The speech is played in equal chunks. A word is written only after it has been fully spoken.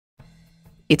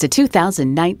It's a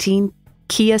 2019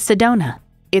 Kia Sedona.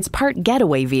 It's part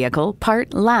getaway vehicle,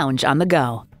 part lounge on the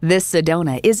go. This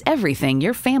Sedona is everything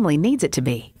your family needs it to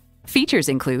be. Features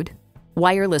include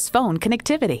wireless phone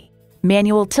connectivity,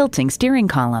 manual tilting steering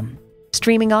column,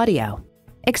 streaming audio,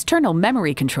 external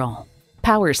memory control,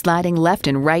 power sliding left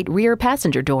and right rear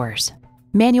passenger doors,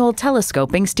 manual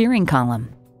telescoping steering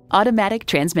column, automatic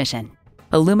transmission,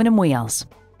 aluminum wheels,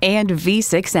 and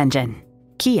V6 engine.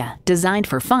 Kia, designed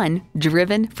for fun,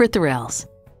 driven for thrills.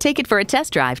 Take it for a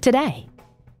test drive today.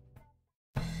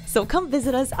 So come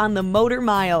visit us on the Motor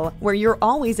Mile, where you're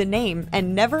always a name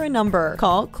and never a number.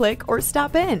 Call, click, or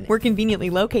stop in. We're conveniently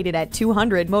located at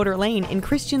 200 Motor Lane in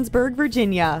Christiansburg,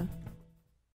 Virginia.